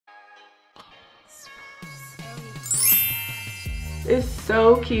It's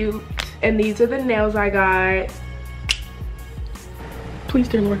so cute. And these are the nails I got. Please,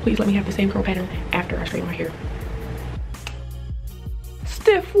 dear Lord, please let me have the same curl pattern after I straighten my hair.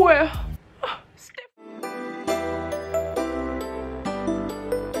 Stiff wear.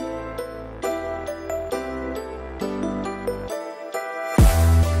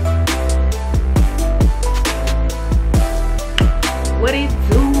 What it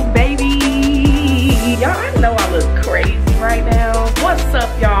do, baby? Y'all, I know I look crazy right now. What's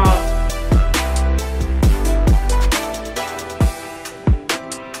up, y'all?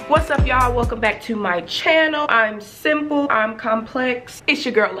 What's up, y'all? Welcome back to my channel. I'm simple, I'm complex. It's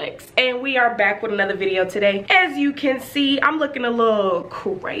your girl Lex, and we are back with another video today. As you can see, I'm looking a little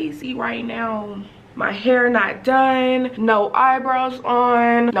crazy right now. My hair not done, no eyebrows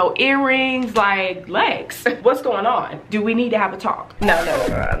on, no earrings. Like, Lex, what's going on? Do we need to have a talk? No.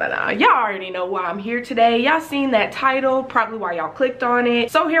 Y'all already know why I'm here today. Y'all seen that title, probably why y'all clicked on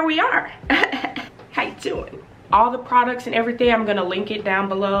it. So here we are. How you doing? All the products and everything, I'm gonna link it down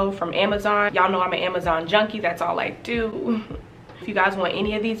below from Amazon. Y'all know I'm an Amazon junkie, that's all I do. If you guys want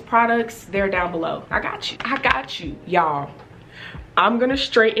any of these products, they're down below. I got you, y'all. I'm gonna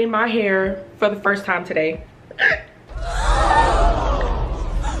straighten my hair for the first time today.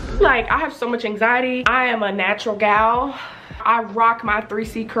 Like, I have so much anxiety. I am a natural gal. I rock my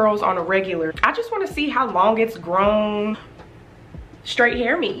 3C curls on a regular. I just wanna see how long it's grown. Straight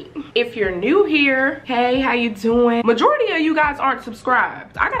hair me. If you're new here, hey, how you doing? Majority of you guys aren't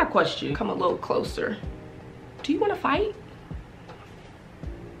subscribed. I got a question. Come a little closer. Do you want to fight?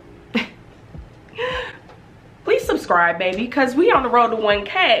 Please subscribe, baby, because we on the road to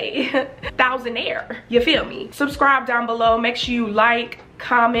 1K. Thousandaire. You feel me? Subscribe down below. Make sure you like,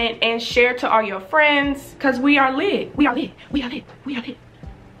 comment, and share to all your friends, because we are lit. We are lit. We are lit. We are lit.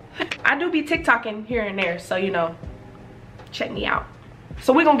 I do be TikToking here and there, so you know, check me out.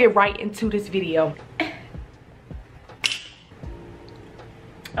 So we're gonna get right into this video.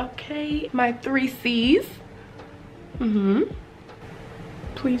 Okay, my 3Cs.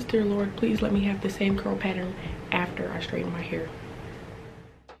 Please, dear Lord, please let me have the same curl pattern after I straighten my hair.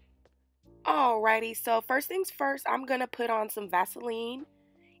 Alrighty, so first things first, I'm gonna put on some Vaseline.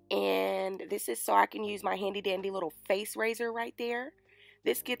 And this is so I can use my handy dandy little face razor right there.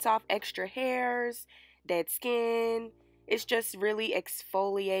 This gets off extra hairs, dead skin. It's just really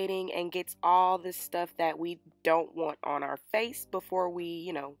exfoliating and gets all the stuff that we don't want on our face before we,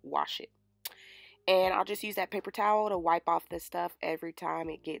 you know, wash it. And I'll just use that paper towel to wipe off this stuff every time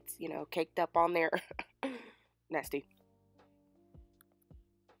it gets, you know, caked up on there. Nasty.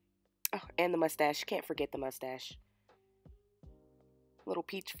 Oh, and the mustache. Can't forget the mustache. Little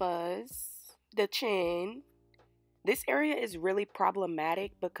peach fuzz. The chin. This area is really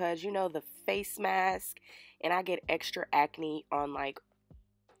problematic because, you know, the face mask, and I get extra acne on like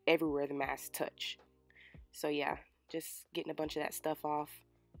everywhere the masks touch. So yeah, just getting a bunch of that stuff off.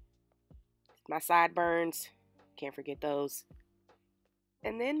 My sideburns, can't forget those.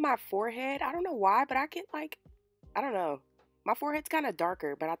 And then my forehead, I don't know why, but I get like, I don't know. My forehead's kind of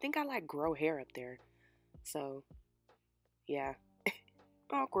darker, but I think I like grow hair up there. So yeah,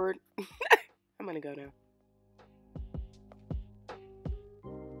 awkward. I'm gonna go now.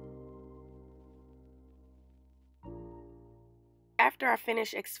 After I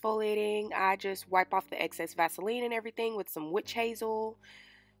finish exfoliating, I just wipe off the excess Vaseline and everything with some witch hazel.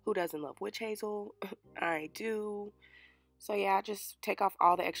 Who doesn't love witch hazel? I do. So yeah, I just take off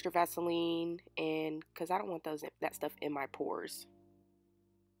all the extra Vaseline, and because I don't want that stuff in my pores.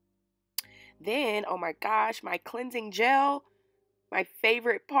 Then, oh my gosh, my cleansing gel, my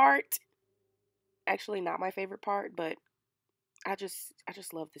favorite part. Actually, not my favorite part, but I just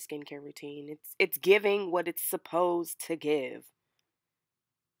love the skincare routine. It's giving what it's supposed to give.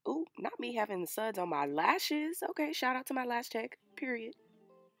 Ooh, not me having the suds on my lashes. Okay, shout out to my lash tech, period.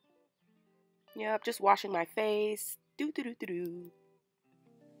 Yep, just washing my face.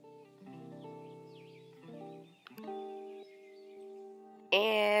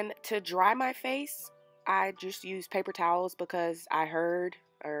 And to dry my face, I just use paper towels because I heard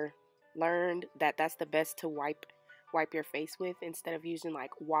or learned that that's the best to wipe your face with instead of using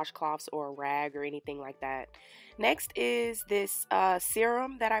like washcloths or a rag or anything like that. Next is this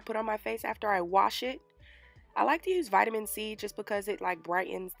serum that I put on my face after I wash it. I like to use vitamin C just because it like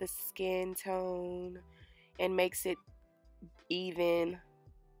brightens the skin tone and makes it even.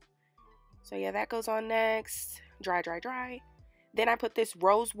 So yeah, that goes on next. Dry. Then I put this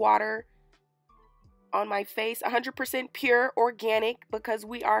rose water on my face, 100% pure organic because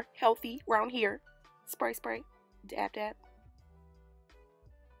we are healthy around here. Spray. Dab.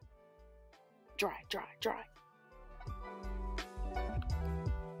 Dry.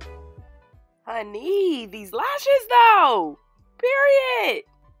 Honey, these lashes though. Period.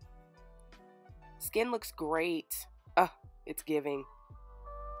 Skin looks great. It's giving.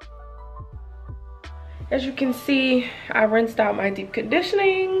 As you can see, I rinsed out my deep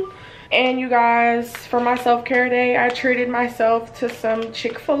conditioning. And you guys, for my self-care day, I treated myself to some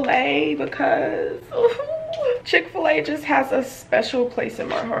Chick-fil-A because Chick-fil-A just has a special place in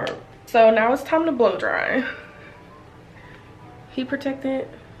my heart. So now it's time to blow dry. Heat protectant.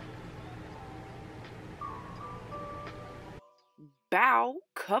 Bow,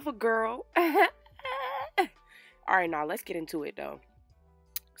 cover girl. All right, now let's get into it though.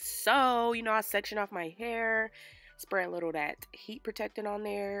 So, you know, I section off my hair, spray a little of that heat protectant on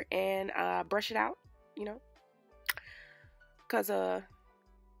there, and brush it out, you know. Cause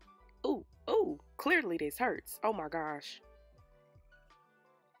ooh, clearly this hurts. Oh my gosh.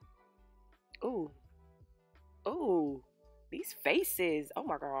 Ooh, these faces. Oh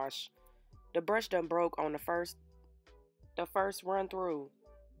my gosh. The brush done broke on the first run through.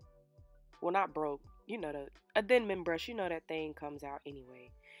 Well, not broke. You know, a Denman brush, you know that thing comes out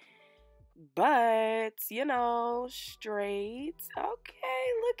anyway. But, you know, straight.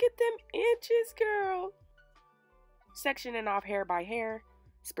 Okay, look at them inches, girl. Sectioning off hair by hair,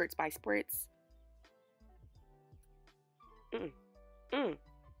 spritz by spritz.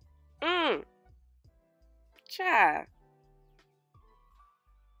 Child.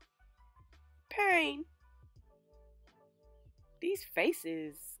 Pain. These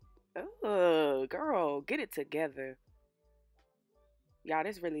faces. Ugh, girl, get it together. Y'all,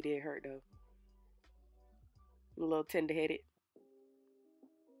 this really did hurt though. I'm a little tender-headed.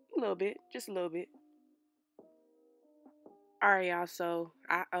 A little bit, just a little bit. Alright, y'all, so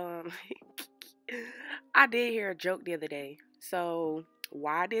I did hear a joke the other day. So,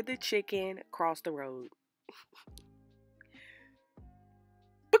 why did the chicken cross the road?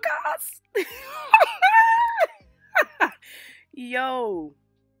 Because yo,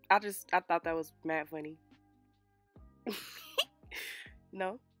 I thought that was mad funny.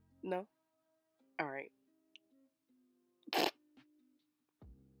 No. All right.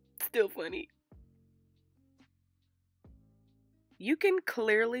 Still funny. You can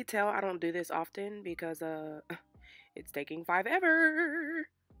clearly tell I don't do this often because it's taking forever.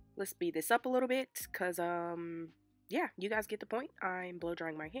 Let's speed this up a little bit because yeah, you guys get the point. I'm blow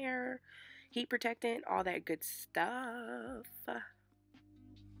drying my hair, heat protectant, all that good stuff.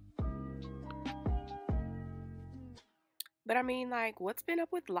 But I mean, like, what's been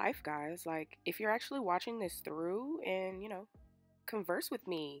up with life, guys? Like, if you're actually watching this through and, you know, converse with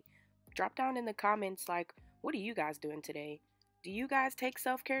me, drop down in the comments, like, what are you guys doing today? Do you guys take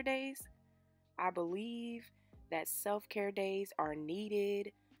self-care days? I believe that self-care days are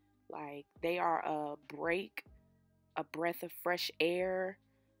needed. Like, they are a break, a breath of fresh air.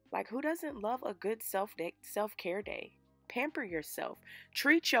 Like, who doesn't love a good self-care day? Pamper yourself.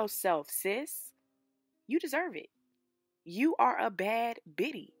 Treat yourself, sis. You deserve it. You are a bad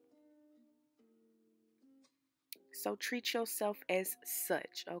bitty. So treat yourself as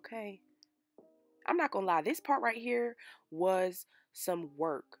such, okay? I'm not gonna lie. This part right here was some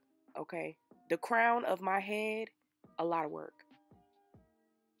work, okay? The crown of my head, a lot of work.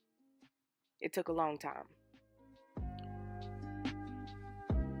 It took a long time.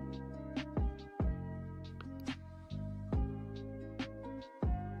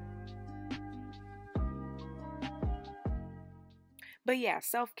 But yeah,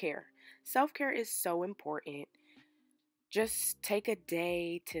 self-care. Self-care is so important. Just take a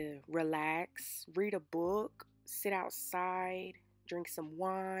day to relax, read a book, sit outside, drink some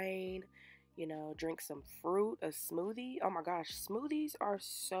wine, you know, drink some fruit, a smoothie. Oh my gosh, smoothies are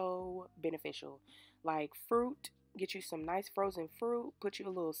so beneficial. Like fruit, get you some nice frozen fruit, put you a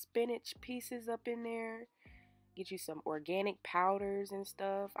little spinach pieces up in there, get you some organic powders and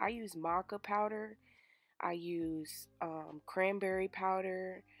stuff. I use maca powder. I use cranberry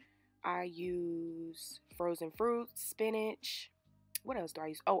powder. I use frozen fruit, spinach. What else do I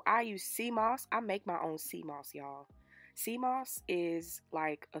use? Oh, I use sea moss. I make my own sea moss, y'all. Sea moss is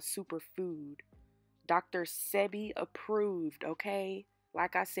like a superfood. Dr. Sebi approved, okay?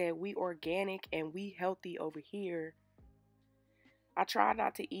 Like I said, we organic and we healthy over here. I try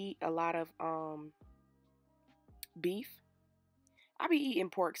not to eat a lot of beef. I be eating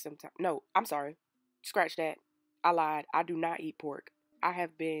pork sometimes. No, I'm sorry. Scratch that. I lied. I do not eat pork. I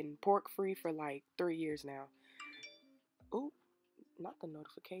have been pork free for like 3 years now. Ooh, not the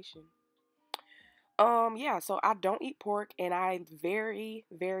notification. Yeah, so I don't eat pork and I very,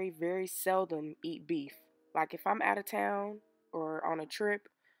 very, very seldom eat beef. Like if I'm out of town or on a trip,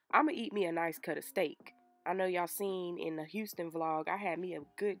 I'm gonna eat me a nice cut of steak. I know y'all seen in the Houston vlog, I had me a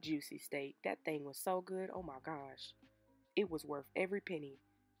good juicy steak. That thing was so good. Oh my gosh. It was worth every penny.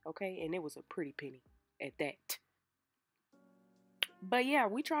 Okay? And it was a pretty penny at that. But yeah,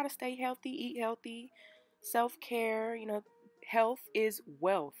 we try to stay healthy, eat healthy, self-care. You know, health is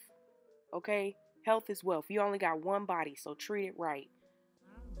wealth. Okay? Health is wealth. You only got one body, so treat it right.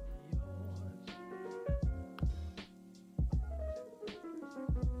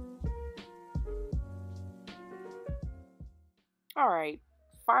 Alright,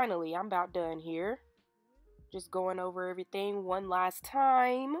 finally, I'm about done here. Just going over everything one last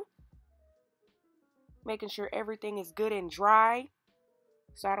time. Making sure everything is good and dry,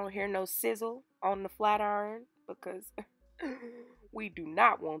 so I don't hear no sizzle on the flat iron, because we do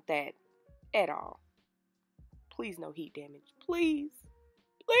not want that at all. Please, no heat damage. Please.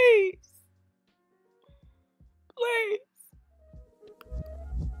 Please. Please.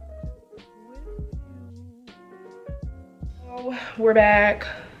 Oh, we're back.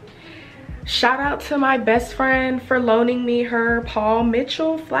 Shout out to my best friend for loaning me her Paul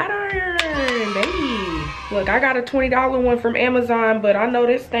Mitchell flat iron, baby. Look, I got a $20 one from Amazon, but I know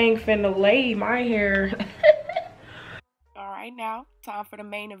this thing finna lay my hair. All right, now time for the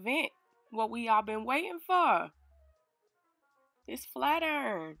main event. What we all been waiting for. This flat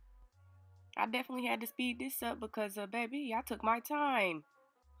iron. I definitely had to speed this up because, baby, I took my time.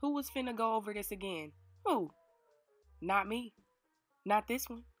 Who was finna go over this again? Who? Not me. Not this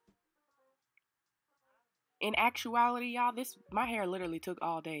one. In actuality, y'all, my hair literally took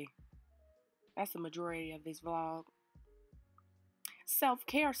all day. That's the majority of this vlog.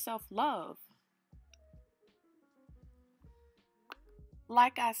 Self-care, self-love.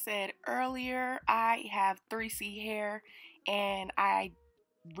 Like I said earlier, I have 3C hair, and I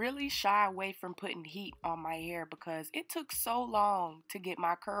really shy away from putting heat on my hair because it took so long to get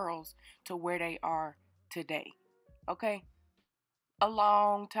my curls to where they are today. Okay? A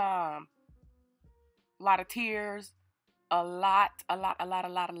long time. A lot of tears, a lot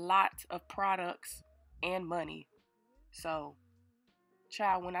of products and money. So,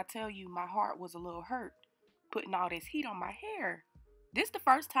 child, when I tell you my heart was a little hurt putting all this heat on my hair. This the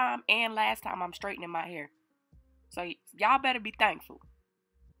first time and last time I'm straightening my hair. So y'all better be thankful,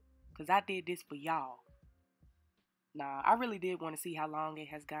 because I did this for y'all. Nah, I really did want to see how long it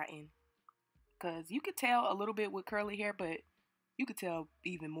has gotten, because you could tell a little bit with curly hair, but you could tell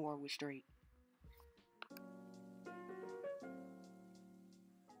even more with straight.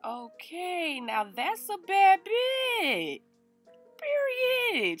 Okay, now that's a bad bit.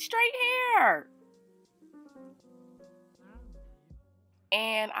 Period. Straight hair.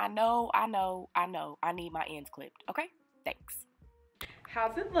 And I know, I need my ends clipped. Okay? Thanks.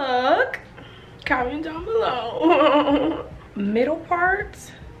 How's it look? Comment down below. Middle part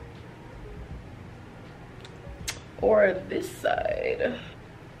or this side?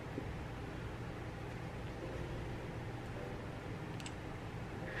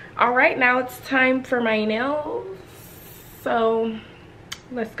 All right, now it's time for my nails. So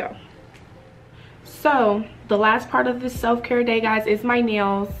let's go. So the last part of this self-care day, guys, is my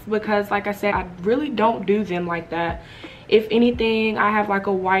nails, because like I said, I really don't do them like that. If anything, I have like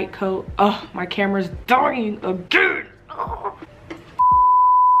a white coat. Oh, my camera's dying again. Oh.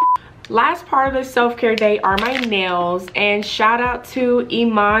 Last part of the self-care day are my nails, and shout out to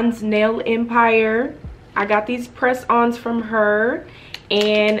Iman's Nail Empire. I got these press-ons from her,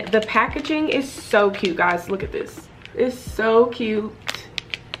 and the packaging is so cute, guys. Look at this. It's so cute.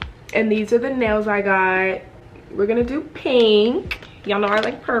 And these are the nails I got. We're gonna do pink. Y'all know I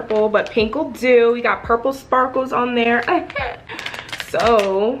like purple, but pink will do. We got purple sparkles on there.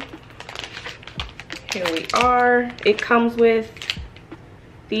 So here we are. It comes with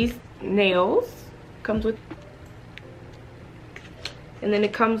these nails. And then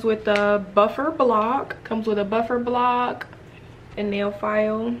it comes with a buffer block. A nail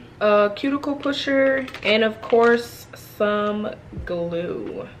file, a cuticle pusher, and of course some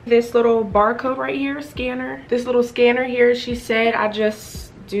glue. This little barcode right here, scanner. This little scanner here, she said I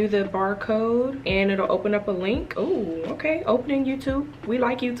just do the barcode and it'll open up a link. Oh, okay, opening YouTube. We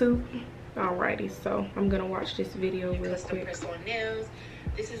like YouTube. Alrighty, so I'm gonna watch this video real quick. Press on nails.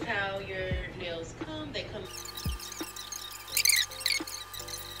 This is how your nails come. They come.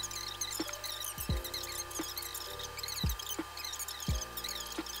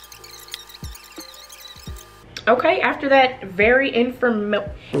 Okay, after that very informative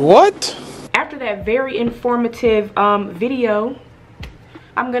video,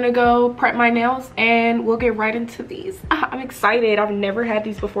 I'm gonna go prep my nails and we'll get right into these. I'm excited. I've never had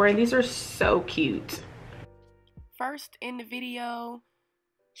these before and these are so cute. First in the video,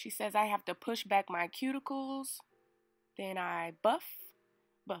 She says I have to push back my cuticles. Then I buff.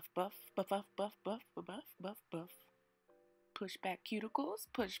 Buff, buff, buff, buff, buff, buff, buff, buff, buff. Push back cuticles.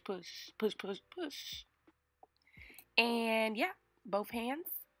 Push, push, push, push, push. And yeah, both hands.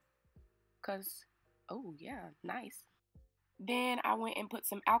 Cause, oh yeah, nice. Then I went and put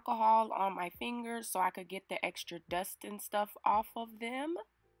some alcohol on my fingers so I could get the extra dust and stuff off of them.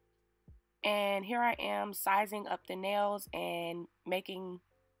 And here I am sizing up the nails and making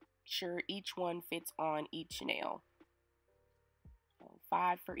sure each one fits on each nail. So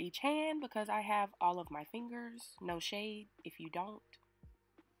 5 for each hand because I have all of my fingers. No shade if you don't.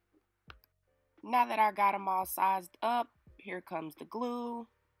 Now that I got them all sized up, here comes the glue.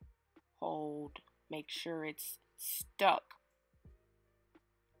 Hold, make sure it's stuck.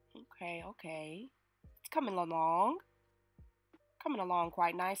 Okay, okay. It's coming along. Coming along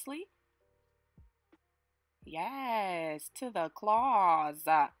quite nicely. Yes, to the claws.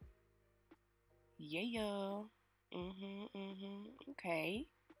 Yeah. Okay.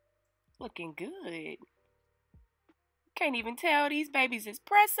 Looking good. Can't even tell these babies is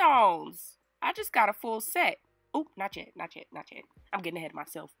press-ons. I just got a full set. Oh, not yet, not yet, not yet. I'm getting ahead of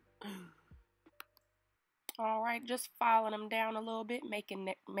myself. All right, just filing them down a little bit,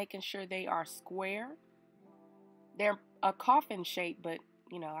 making sure they are square. They're a coffin shape, but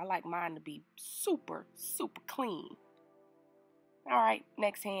you know, I like mine to be super, super clean. All right,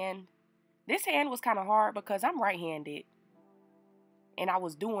 next hand. This hand was kind of hard because I'm right-handed, and I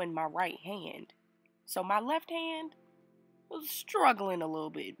was doing my right hand. So my left hand was struggling a little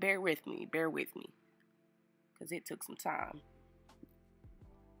bit. Bear with me, because it took some time.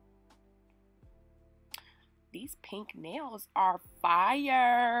 These pink nails are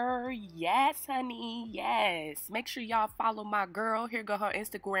fire. Yes, honey. Yes. Make sure y'all follow my girl. Here go her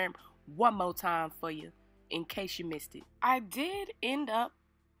Instagram one more time for you in case you missed it. I did end up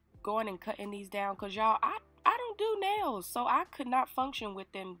going and cutting these down because y'all, I don't do nails. So I could not function with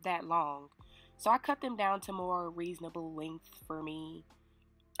them that long. So I cut them down to more reasonable length for me.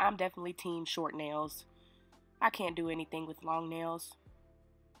 I'm definitely team short nails. I can't do anything with long nails.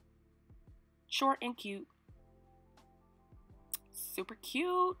 Short and cute. Super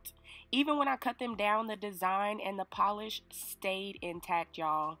cute. Even when I cut them down, the design and the polish stayed intact,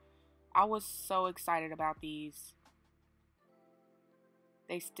 y'all. I was so excited about these.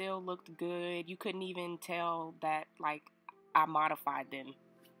 They still looked good. You couldn't even tell that like I modified them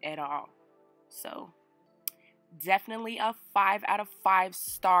at all. So definitely a 5 out of 5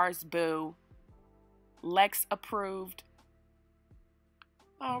 stars, boo. Lex approved.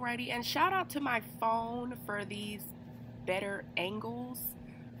 Alrighty, and shout out to my phone for these better angles.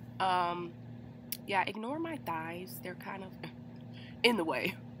 Yeah, ignore my thighs. They're kind of in the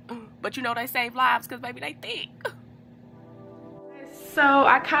way. But you know they save lives because baby they thick. So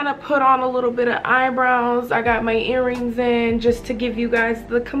I kind of put on a little bit of eyebrows. I got my earrings in just to give you guys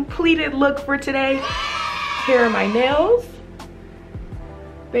the completed look for today. Here are my nails.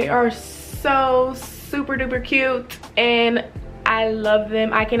 They are so super duper cute and I love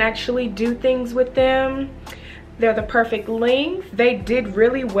them. I can actually do things with them. They're the perfect length. They did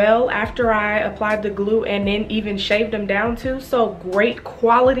really well after I applied the glue and then even shaved them down too. So great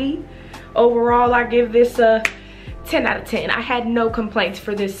quality. Overall, I give this a 10 out of 10. I had no complaints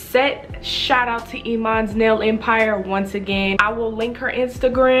for this set. Shout out to Iman's Nail Empire once again. I will link her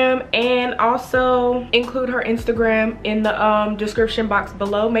Instagram and also include her Instagram in the description box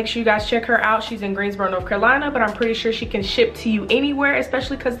below. Make sure you guys check her out. She's in Greensboro, North Carolina, but I'm pretty sure she can ship to you anywhere,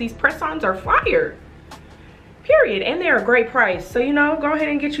 especially because these press-ons are fire. Period. And they're a great price. So, you know, go ahead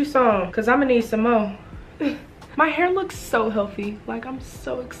and get you some because I'm gonna need some more. My hair looks so healthy. Like, I'm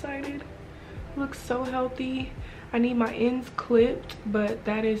so excited. It looks so healthy. I need my ends clipped, but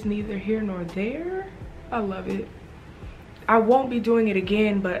that is neither here nor there. I love it. I won't be doing it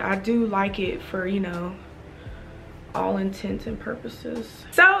again, but I do like it for, you know, all intents and purposes.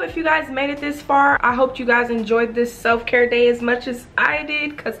 So if you guys made it this far, I hope you guys enjoyed this self-care day as much as I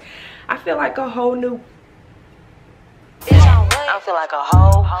did because I feel like a whole new I feel like a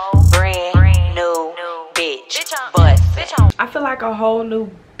whole brand new bitch. But I feel like a whole new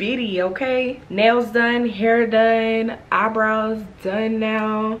bitty, okay? Nails done, hair done, eyebrows done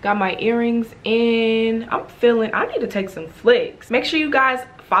now. Got my earrings in. I'm feeling, I need to take some flicks. Make sure you guys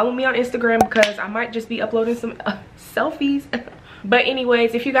follow me on Instagram because I might just be uploading some selfies. But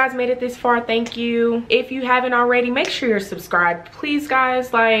anyways, if you guys made it this far, thank you. If you haven't already, make sure you're subscribed. Please,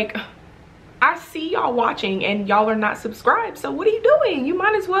 guys, like, I see y'all watching and y'all are not subscribed. So what are you doing? You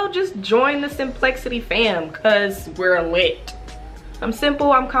might as well just join the Simplexity fam because we're lit. I'm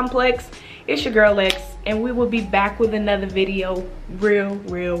simple, I'm complex. It's your girl Lex. and we will be back with another video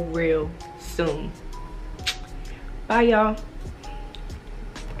real soon. Bye, y'all.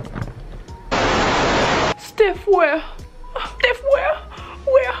 Stiff where? Stiff where?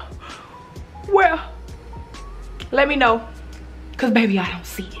 Where? Let me know, cause baby, I don't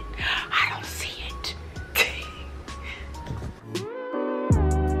see it.